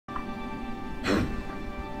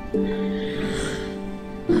Hello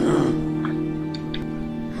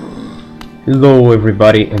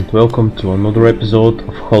everybody and welcome to another episode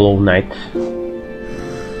of Hollow Knight.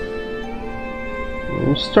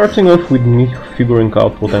 I'm starting off with me figuring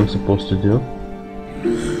out what I'm supposed to do.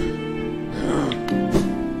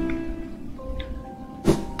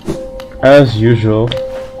 As usual,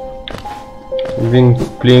 I've been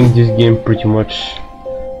playing this game pretty much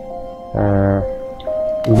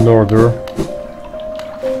in order.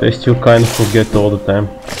 I still kind of forget all the time.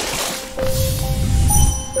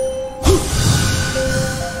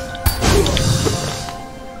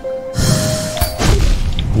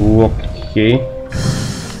 Okay.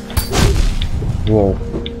 Whoa.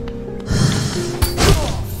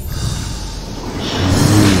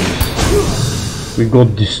 Jeez. We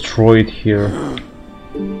got destroyed here.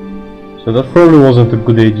 So that probably wasn't a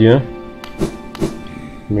good idea.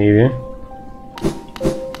 Maybe.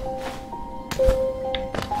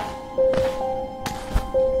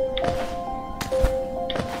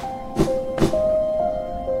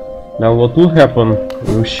 Now what will happen?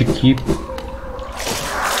 Will she keep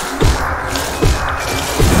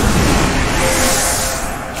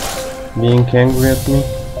being angry at me?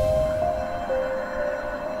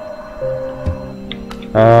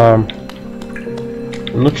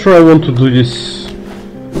 I'm not sure I want to do this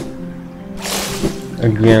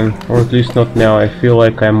again, or at least not now. I feel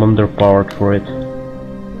like I'm underpowered for it.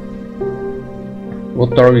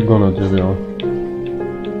 What are we gonna do though?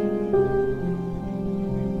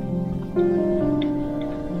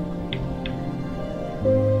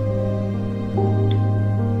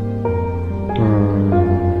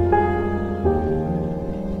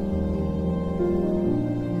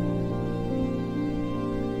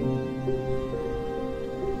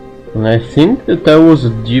 And I think that that was a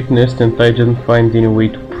deep nest and I didn't find any way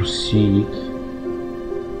to proceed.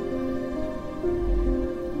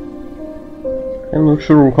 I'm not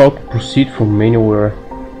sure how to proceed from anywhere.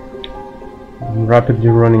 I'm rapidly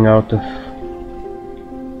running out of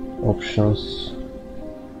options.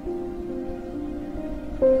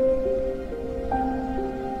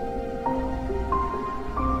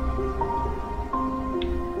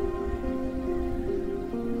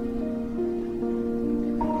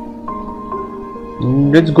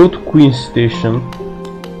 Let's go to Queen's Station.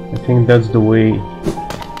 I think that's the way.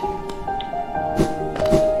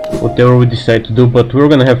 Whatever we decide to do, but we're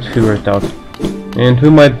gonna have to figure it out. And we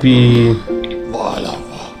might be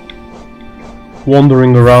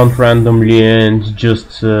wandering around randomly and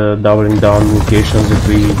just doubling down locations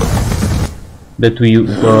that we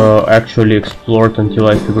actually explored until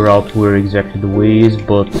I figure out where exactly the way is,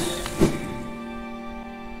 but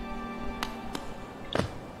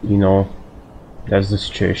you know, that's the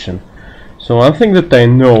situation. So one thing that I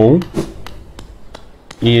know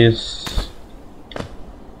is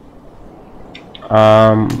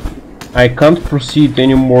I can't proceed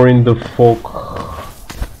anymore in the fog.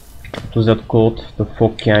 What was that called? The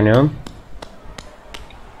Fog Canyon?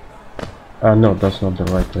 No, that's not the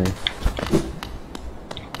right way.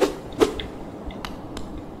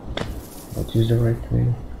 What is the right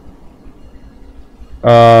way?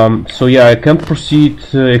 So yeah, I can't proceed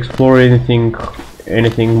to explore anything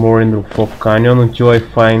more in the Fog Canyon until I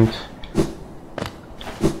find...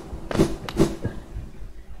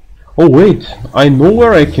 Oh wait, I know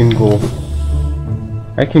where I can go.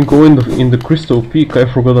 I can go in the Crystal Peak. I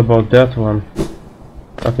forgot about that one.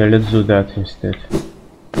 Okay, let's do that instead.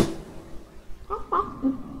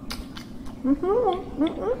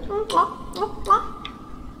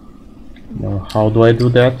 Now, how do I do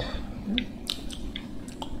that?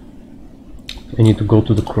 I need to go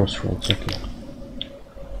to the crossroads, okay.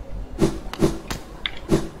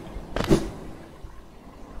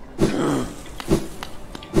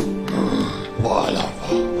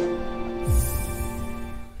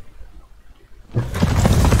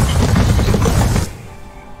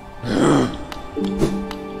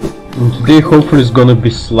 And today hopefully it's gonna be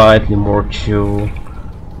slightly more chill.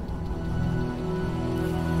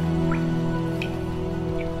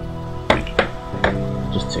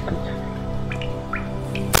 Just a second.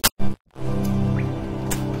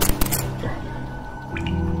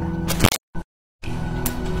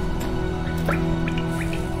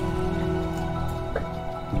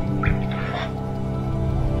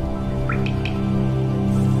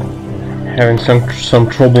 Having some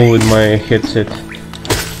trouble with my headset.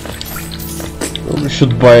 Probably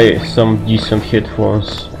should buy some decent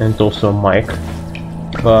headphones and also a mic,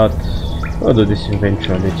 but I'll do this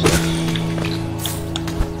eventually.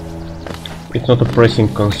 It's not a pressing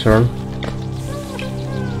concern.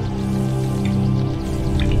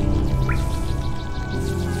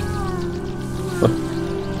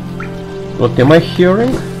 What am I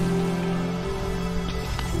hearing?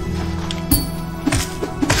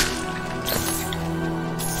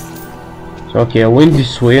 So, okay, I went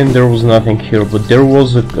this way and there was nothing here, but there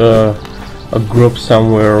was a group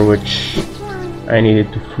somewhere which I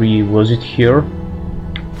needed to free. Was it here?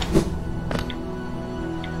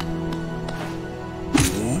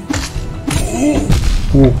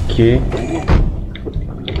 Okay.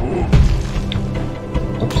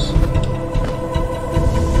 Oops.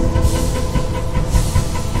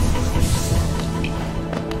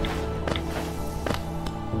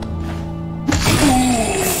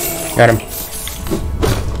 Got him.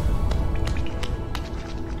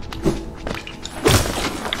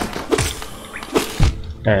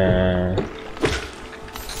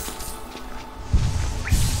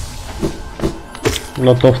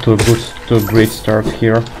 Not off to a great start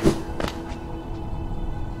here.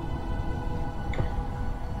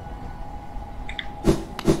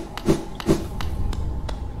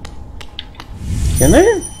 Can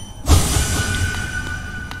I?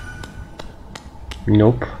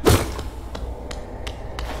 Nope.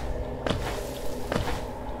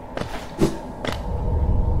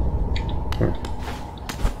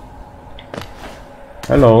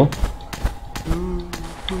 Hello.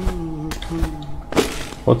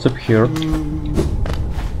 What's up here?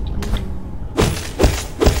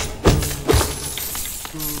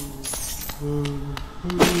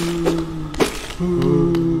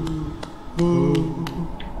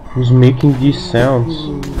 Who's making these sounds?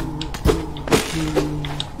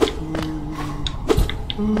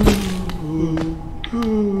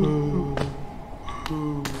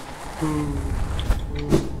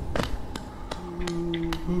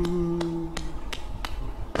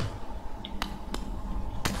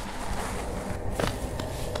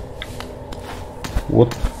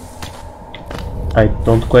 What? I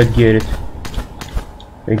don't quite get it.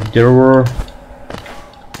 Like there were...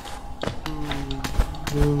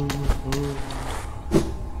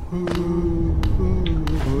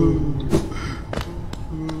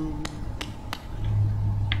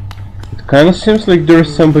 It kinda seems like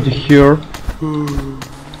there's somebody here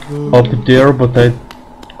up there, but I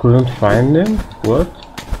couldn't find them. What?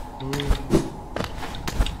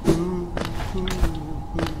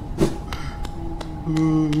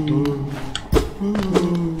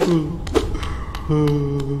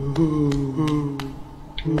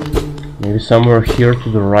 Maybe somewhere here to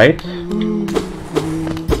the right?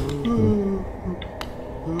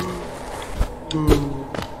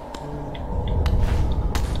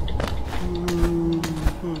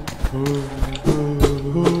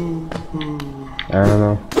 I don't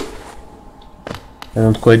know. I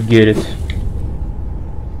don't quite get it.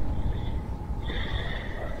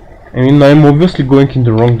 I mean, I'm obviously going in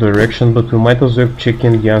the wrong direction, but we might as well check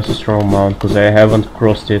in the ancestral mount, because I haven't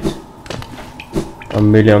crossed it a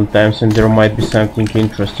million times and there might be something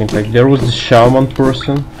interesting. Like there was the shaman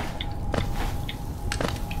person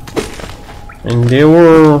and they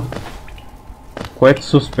were quite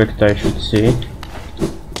suspect, I should say,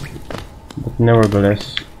 but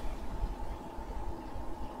nevertheless.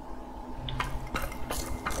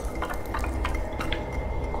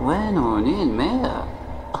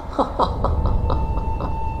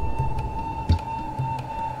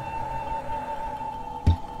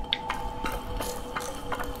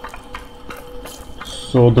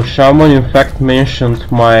 So the shaman in fact mentioned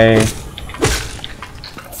my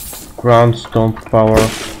ground stomp power,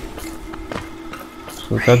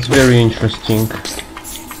 so that's very interesting.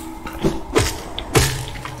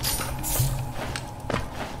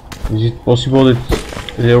 Is it possible that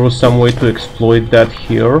there was some way to exploit that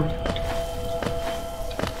here?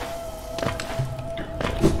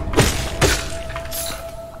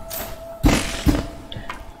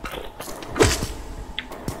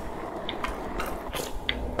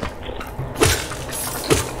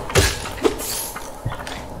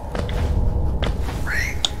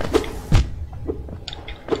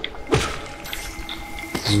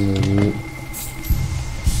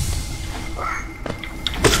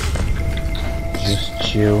 Just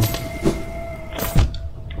chill.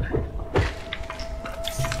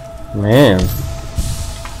 Man.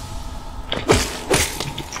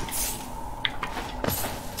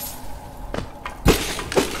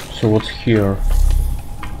 So what's here?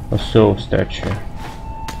 A soul statue.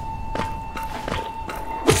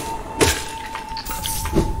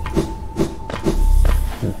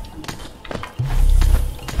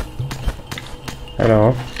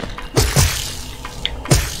 Hello.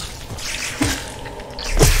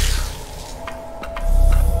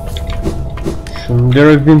 Shouldn't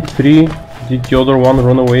there have been 3? Did the other one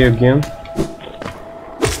run away again?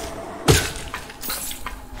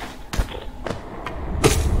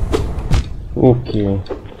 Okay.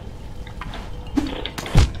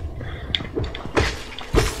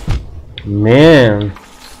 Man.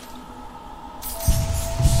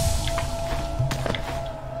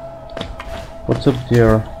 What's up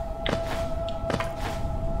there?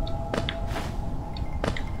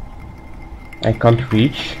 I can't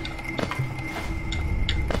reach.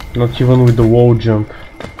 Not even with the wall jump.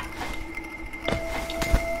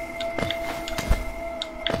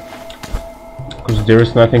 Because there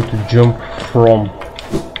is nothing to jump from.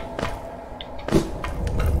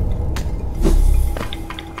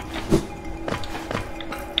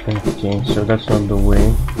 Okay, so that's not the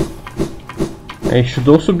way. I should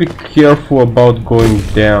also be careful about going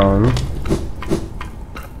down.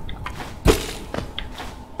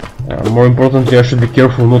 More importantly, I should be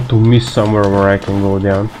careful not to miss somewhere where I can go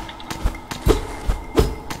down.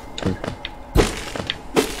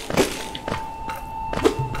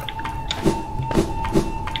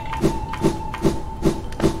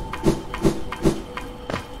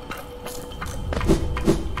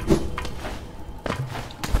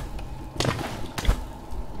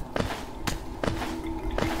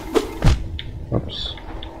 Oops.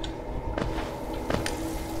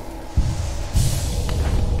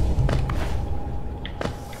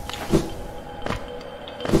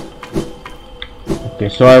 Okay,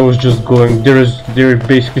 so I was just going. There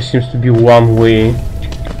basically seems to be one way.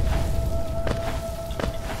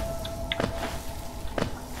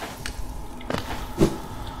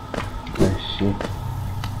 I see.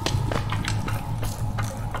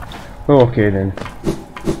 Oh, okay then.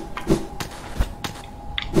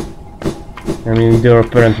 I mean, there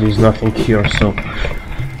apparently is nothing here, so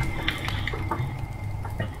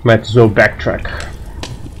might as well backtrack.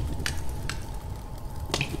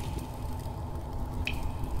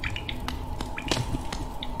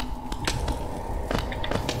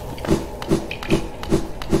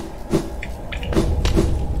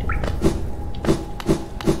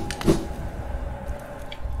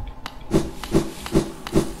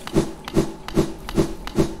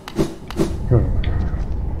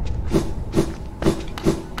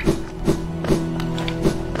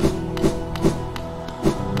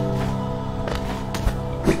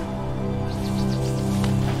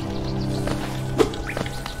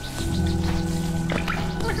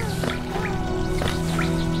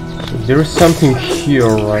 There is something here,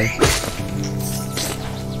 right?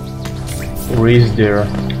 Or is there?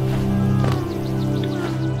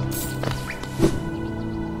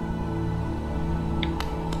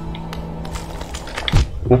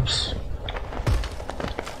 Oops.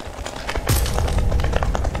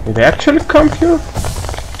 Did I actually come here?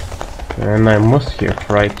 And I must have,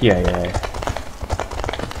 right? Yeah.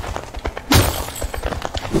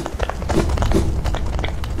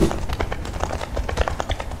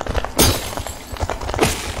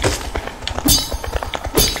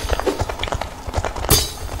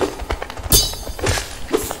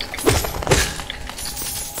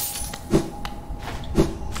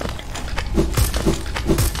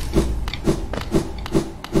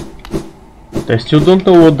 I still don't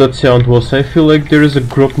know what that sound was. I feel like there is a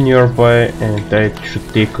group nearby and I should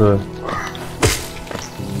take a...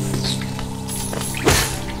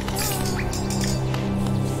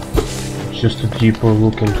 just a deeper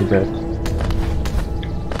look into that.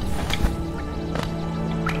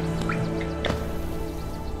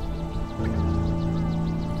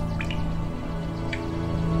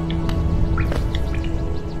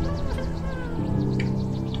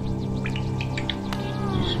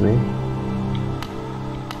 This way.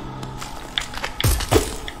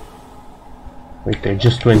 Wait, I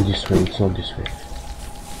just went this way, it's not this way.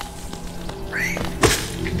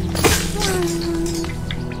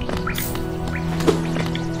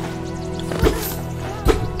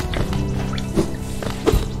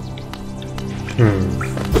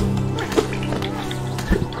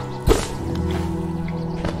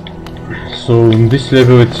 So in this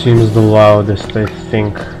level it seems the loudest, I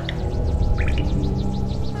think.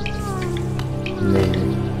 Maybe.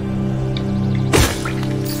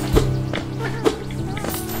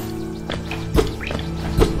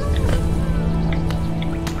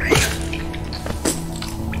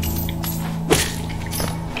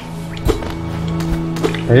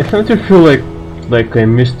 I definitely feel like I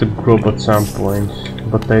missed a group at some point,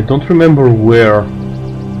 but I don't remember where.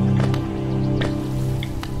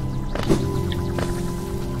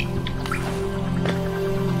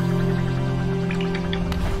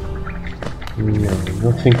 No, I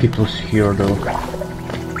don't think it was here though.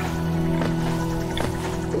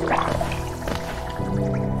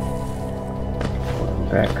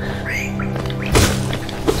 Back.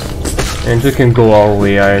 And we can go our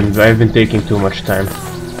way. I've been taking too much time.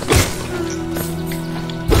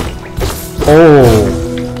 Oh!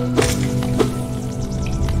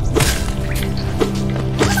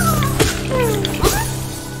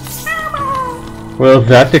 Well,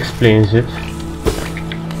 that explains it.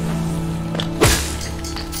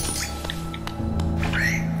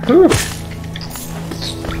 Whew.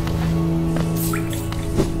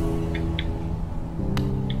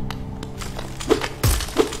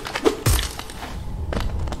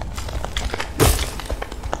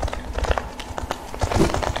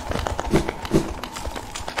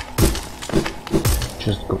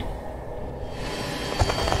 Just go.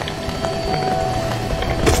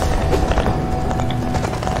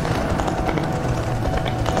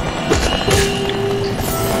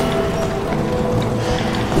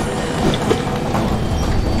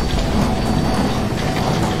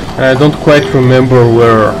 I don't quite remember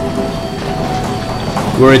where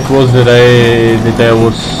it was that I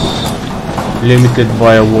was limited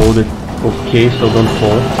by a wall. That okay, so don't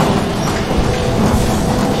fall.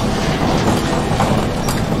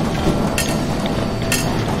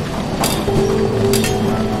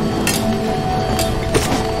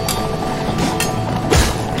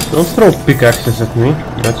 Don't throw pickaxes at me,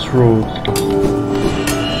 that's rude.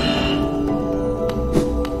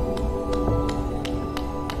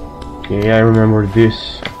 Okay, I remember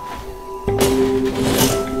this.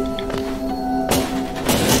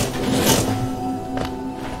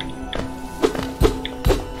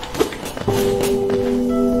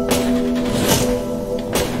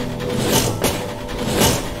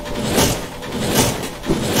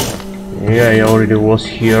 Yeah, I already was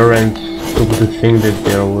here and took the thing that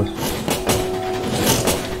there was.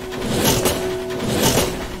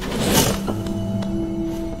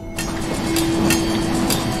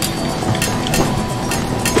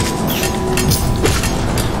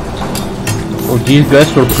 Oh, these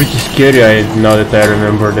guys were pretty scary now that I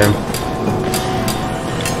remember them.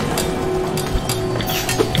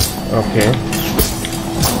 Okay.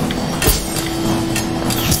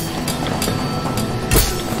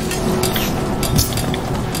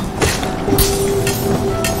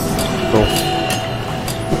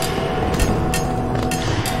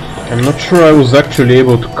 I'm not sure I was actually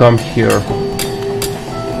able to come here.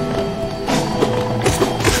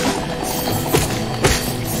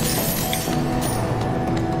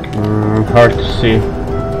 Hard to see.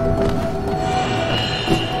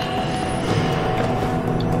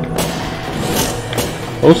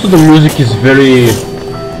 Also, the music is very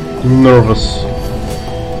nervous.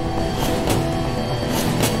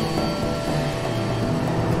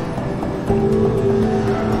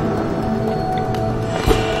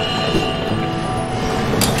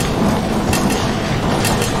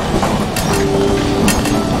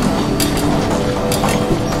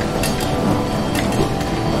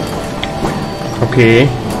 Okay.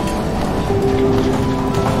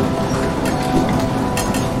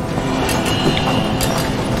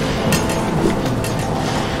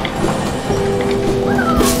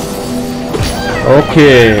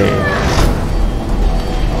 Okay.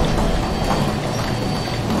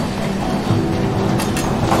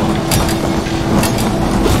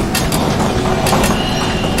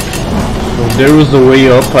 So there was a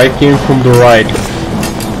way up. I came from the right.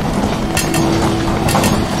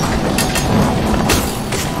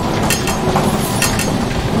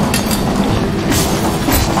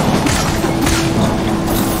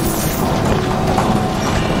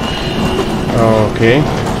 Okay.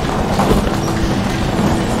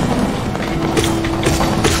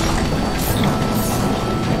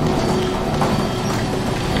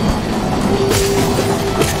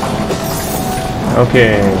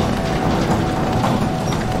 Okay.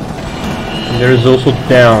 There is also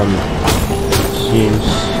down, it seems.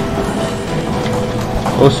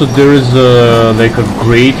 Also there is like a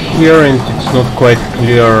grate here and it's not quite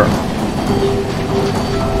clear.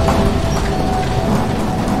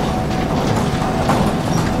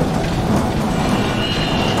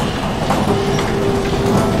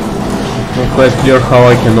 Not quite clear how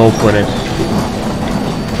I can open it.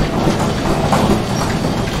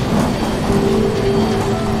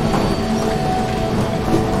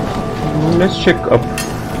 Let's check up.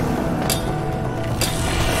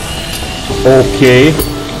 Okay.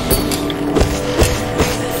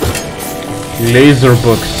 Laser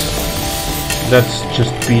books. That's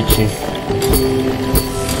just peachy.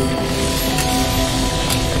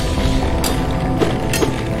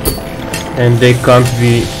 And they can't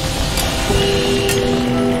be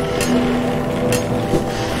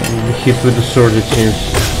hit with the sword, it seems.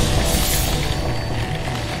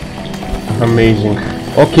 Amazing.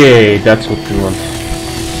 Okay, that's what we want.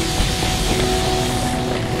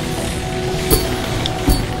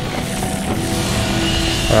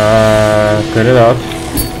 Cut it out.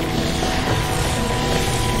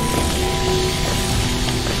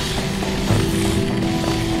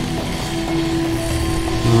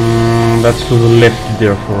 That's to the left,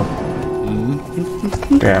 therefore.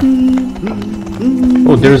 Yeah.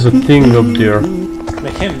 Oh, there's a thing up there.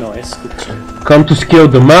 Come to scale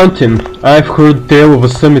the mountain. I've heard tale of a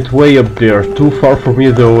summit way up there. Too far for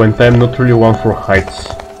me though, and I'm not really one for heights.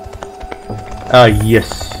 Ah,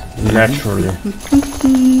 yes. Naturally.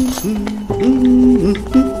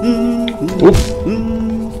 Oop.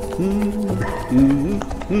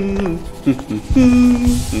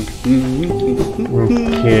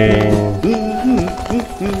 Okay.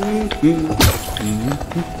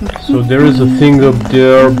 So there is a thing up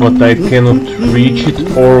there, but I cannot reach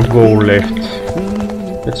it or go left.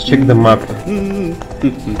 Let's check the map.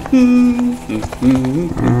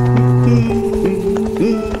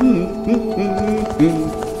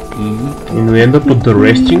 And we end up at the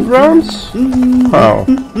resting grounds? How?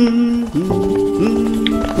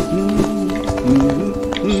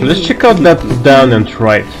 So let's check out that down and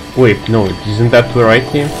right. Wait, no, isn't that where I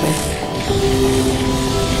came from?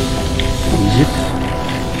 Is it?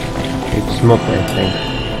 It's not, I think.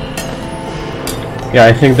 Yeah,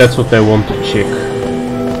 I think that's what I want to check.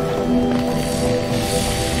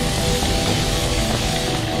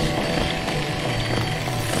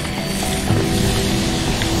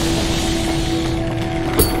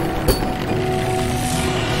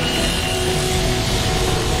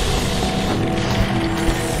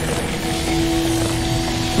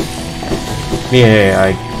 Yeah,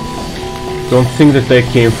 I don't think that I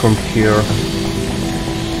came from here.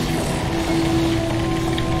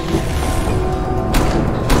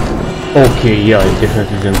 Okay, yeah, I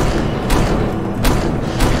definitely didn't.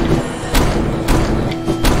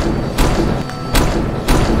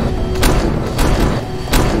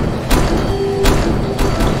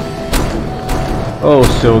 Oh,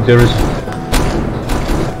 so there is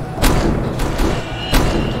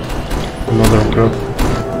another group.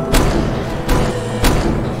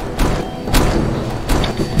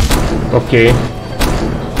 Okay.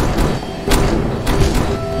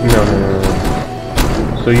 No.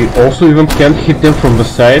 So you also even can't hit them from the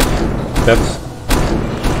side? That's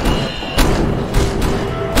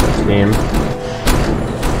lame.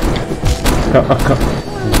 Okay.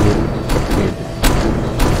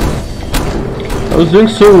 I was doing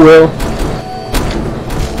so well.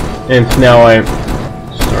 And now I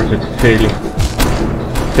started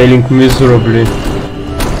failing miserably.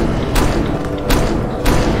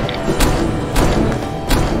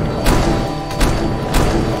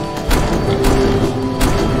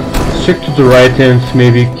 Check to the right and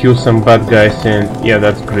maybe kill some bad guys, and yeah,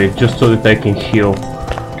 that's great, just so that I can heal.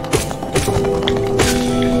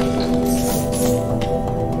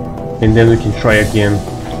 And then we can try again.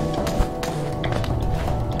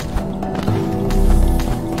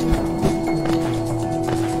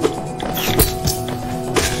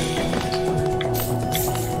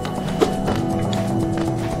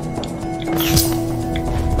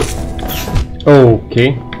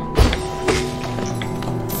 Okay.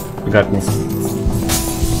 Got me.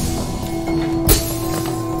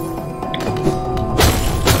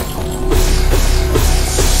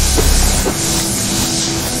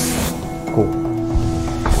 Cool.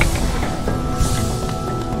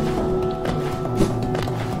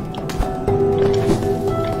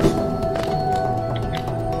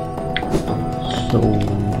 So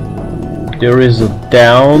there is a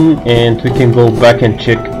down, and we can go back and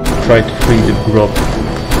try to free the group.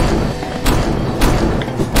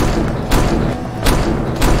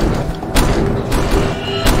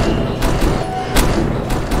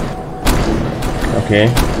 Okay.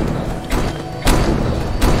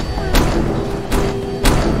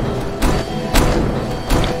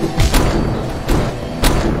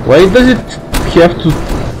 Why does it have to?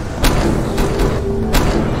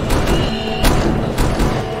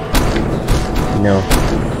 No.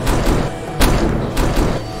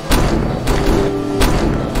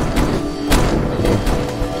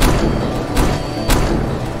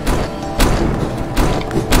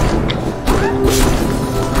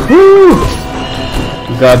 Woo!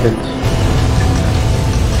 Got it.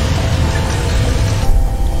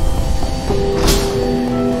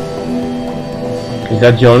 Is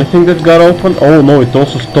that the only thing that got open? Oh no, it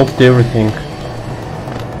also stopped everything.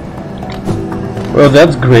 Well,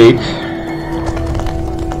 that's great.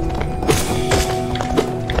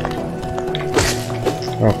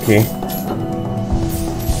 Okay.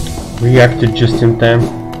 Reacted just in time.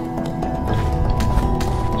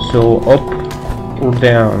 So up or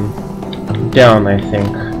down? Down, I think.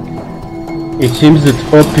 It seems that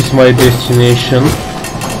up is my destination.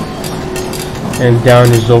 And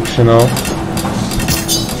down is optional,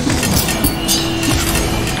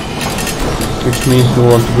 which means we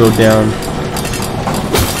want to go down.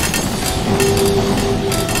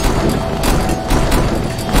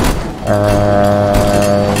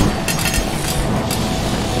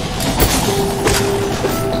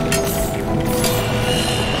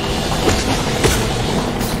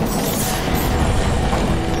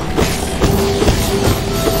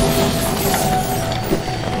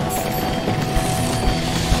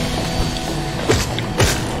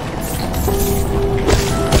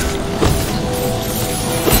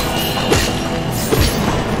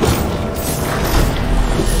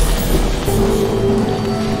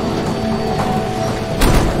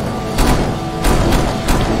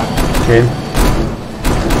 Okay.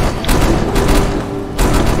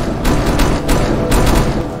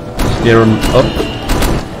 There up.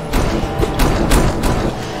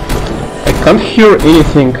 I can't hear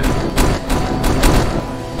anything.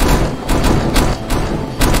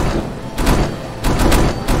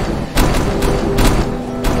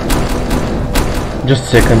 Just a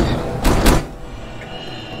second.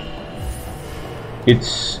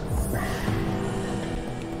 It's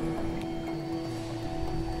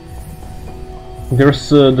there's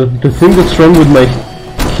the thing that's wrong with my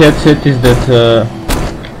headset is that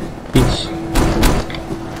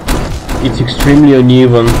it's extremely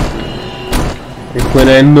uneven. Like when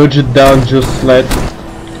I nudge it down just slight.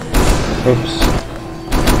 Oops.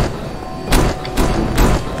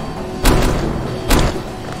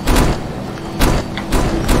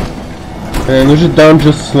 When I nudge it down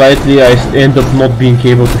just slightly, I end up not being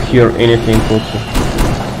able to hear anything also.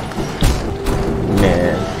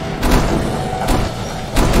 Man.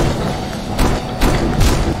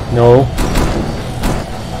 No.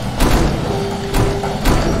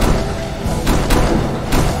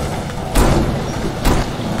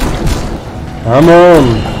 Come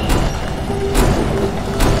on.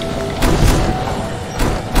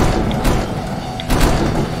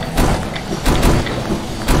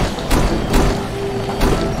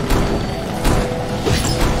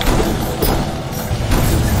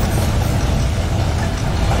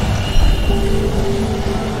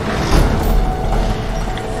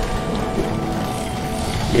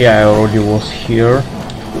 Yeah, I already was here.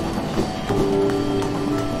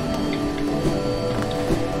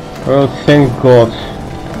 Oh, thank God.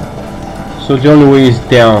 So the only way is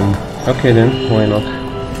down. Okay then, why not?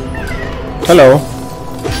 Hello.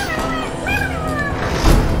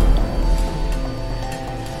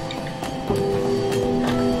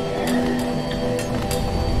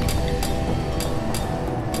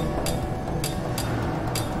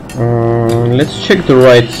 Let's check the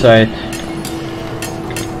right side.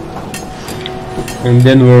 And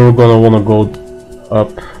then we're gonna wanna go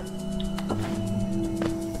up.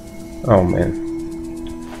 Oh man.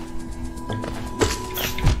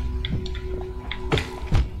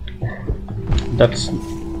 That's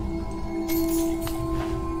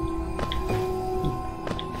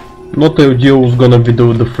not ideal was gonna be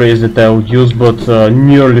the phrase that I would use, but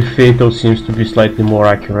nearly fatal seems to be slightly more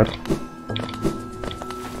accurate.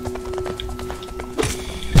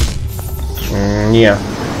 Yeah.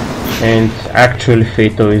 And actually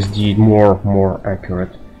fatal is the more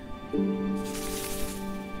accurate.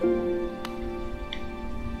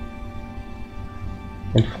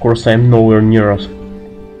 And of course I'm nowhere near us.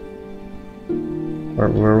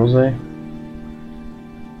 Where was I?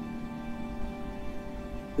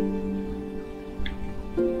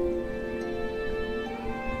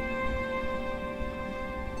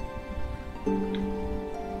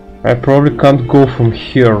 I probably can't go from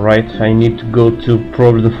here, right? I need to go to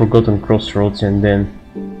probably the Forgotten Crossroads and then...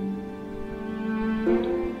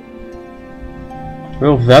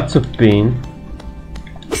 Well, that's a pain.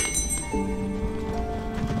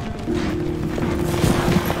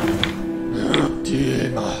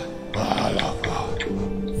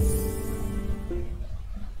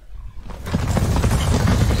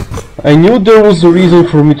 I knew there was a reason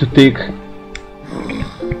for me to take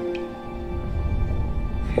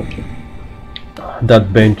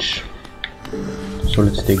that bench, so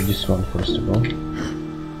let's take this one first of all.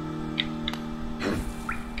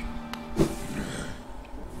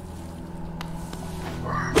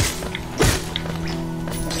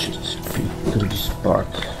 Just speed through this part.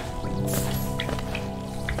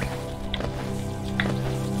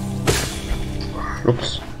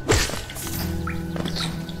 Oops.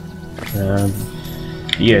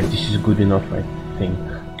 Yeah, this is good enough, I think.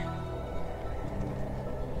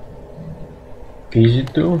 Is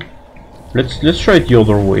it though? Let's try it the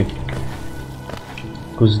other way,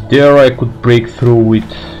 because there I could break through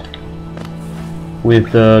with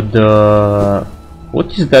with the...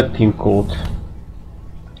 What is that thing called?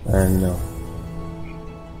 No.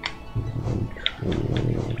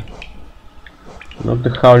 Not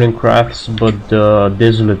the Howling Crafts, but the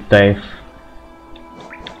Desolate Dive.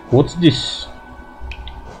 What's this?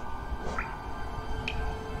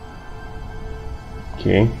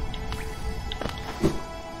 Okay.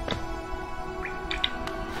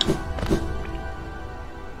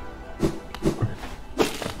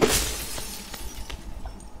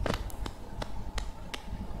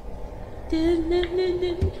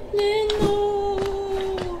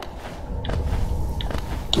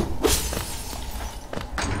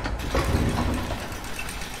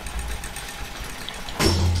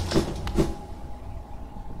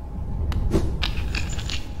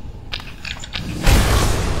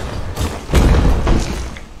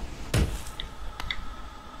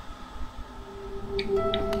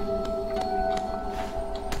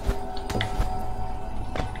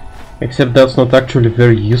 Except that's not actually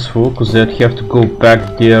very useful, because I'd have to go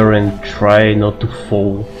back there and try not to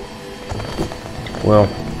fall. Well.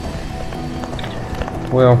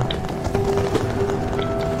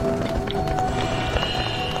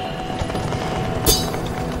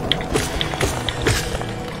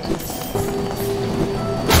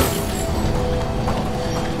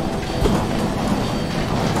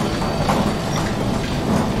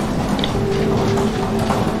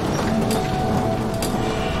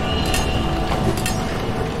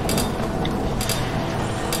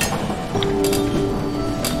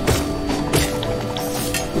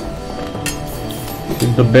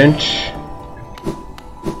 The bench,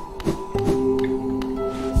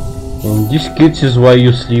 and this, kids, is why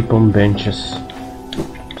you sleep on benches,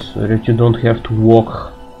 so that you don't have to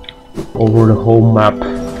walk over the whole map.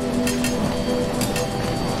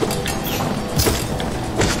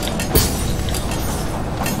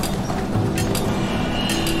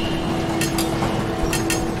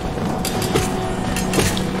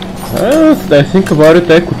 I think about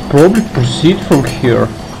it, I could probably proceed from here.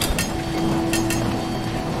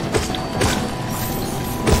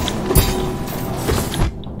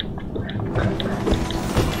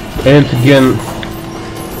 And again,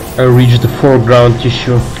 I reached the foreground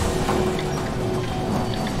tissue.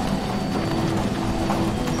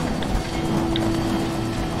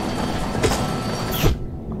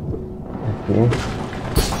 Okay.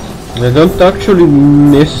 I don't actually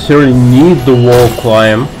necessarily need the wall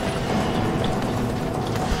climb.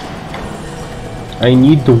 I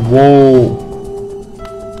need the wall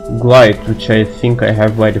glide, which I think I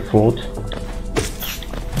have by default.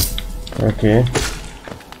 Okay.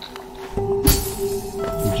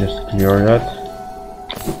 Just clear that.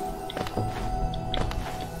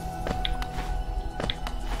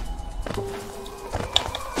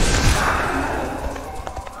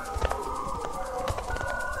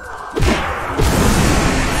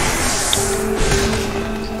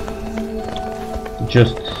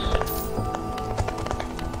 Just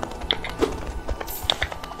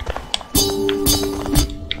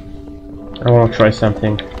I want to try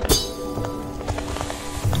something.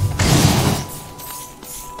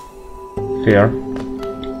 Fair.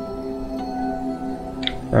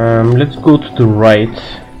 Let's go to the right.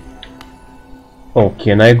 Oh,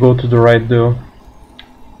 can I go to the right though?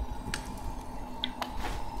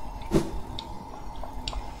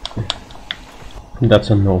 That's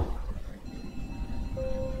a no.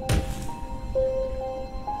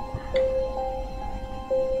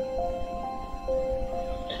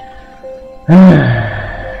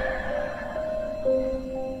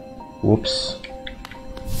 Whoops.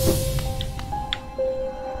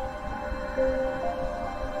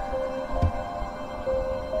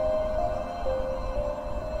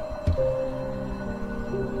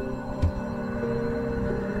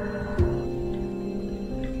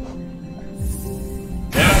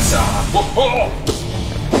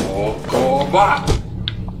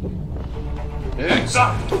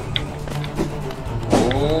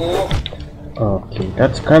 Okay,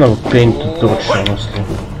 that's kind of a pain to dodge, honestly.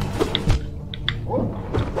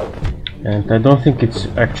 And I don't think it's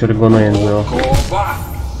actually gonna end well.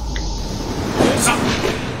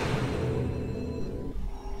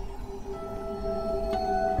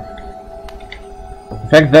 In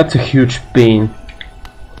fact, that's a huge pain.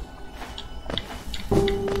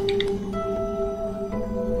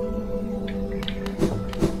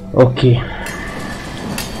 Okay.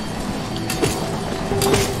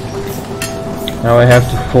 Now I have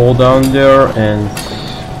to fall down there and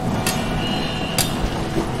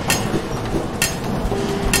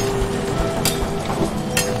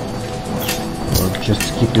or just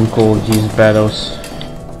skipping all these battles.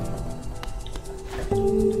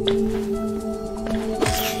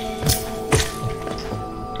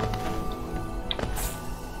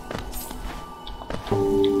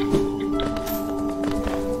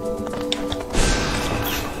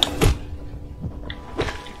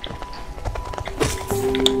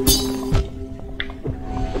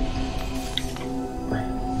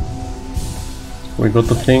 We got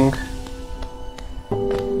the thing.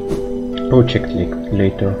 We'll check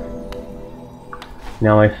later.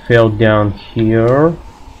 Now I fell down here.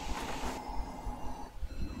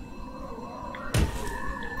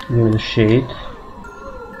 Give me the shade.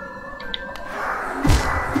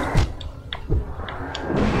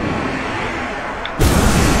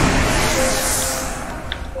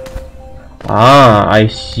 Ah, I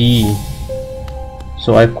see.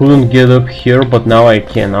 So I couldn't get up here, but now I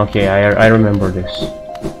can. Okay, I remember this.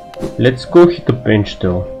 Let's go hit the bench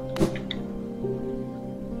though.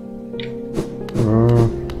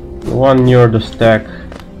 The one near the stack.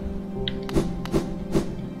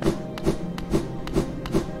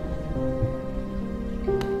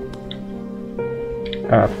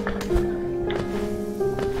 Up.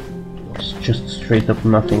 It's just straight up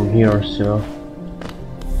nothing here, so.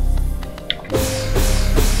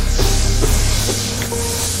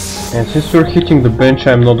 And since we're hitting the bench,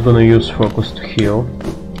 I'm not gonna use focus to heal,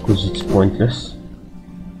 because it's pointless.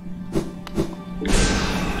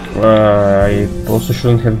 I also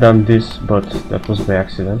shouldn't have done this, but that was by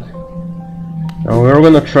accident. Now we're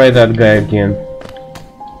gonna try that guy again.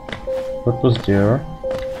 What was there?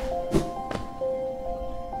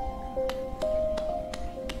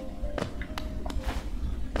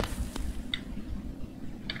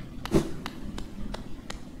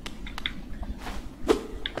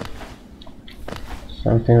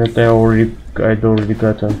 Something that I'd already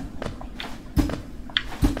gotten.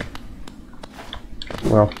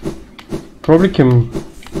 Well, probably can.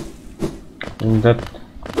 And that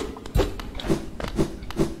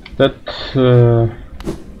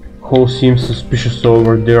hole seems suspicious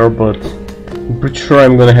over there, but I'm pretty sure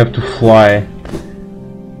I'm gonna have to fly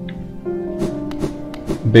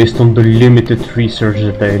based on the limited research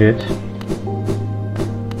that I did.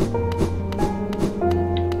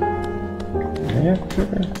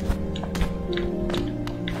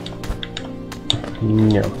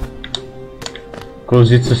 No,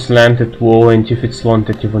 because it's a slanted wall, and if it's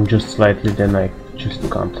slanted even just slightly, then I just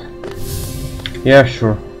can't. Yeah,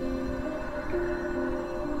 sure.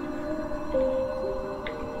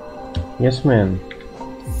 Yes, man.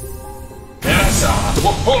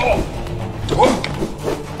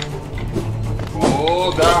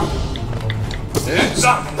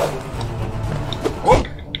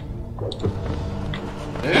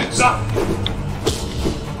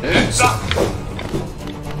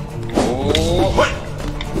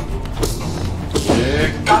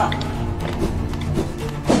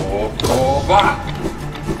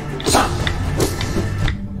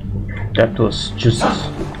 That was just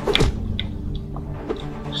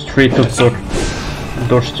straight up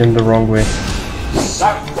dodged in the wrong way.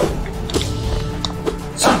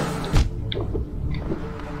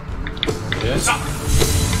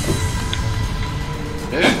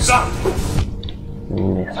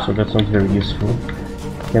 Yeah, so that's not very useful.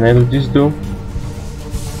 Can I do this though?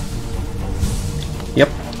 Yep.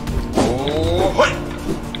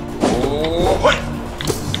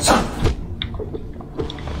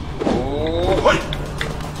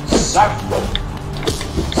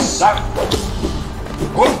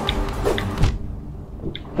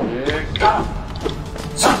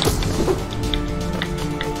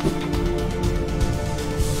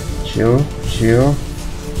 Chill.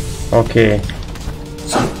 Okay.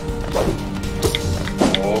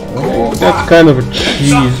 That's kind of a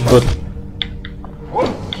cheese, but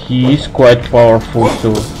he is quite powerful,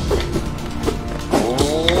 so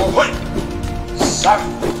it's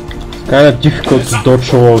kind of difficult to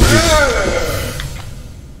dodge all of this.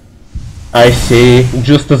 I say,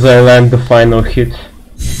 just as I land the final hit.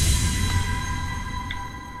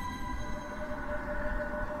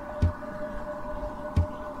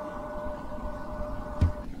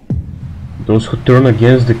 Those who turn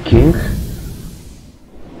against the king?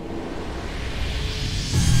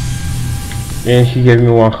 And he gave me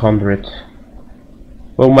 100.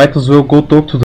 Well, might as well go talk to the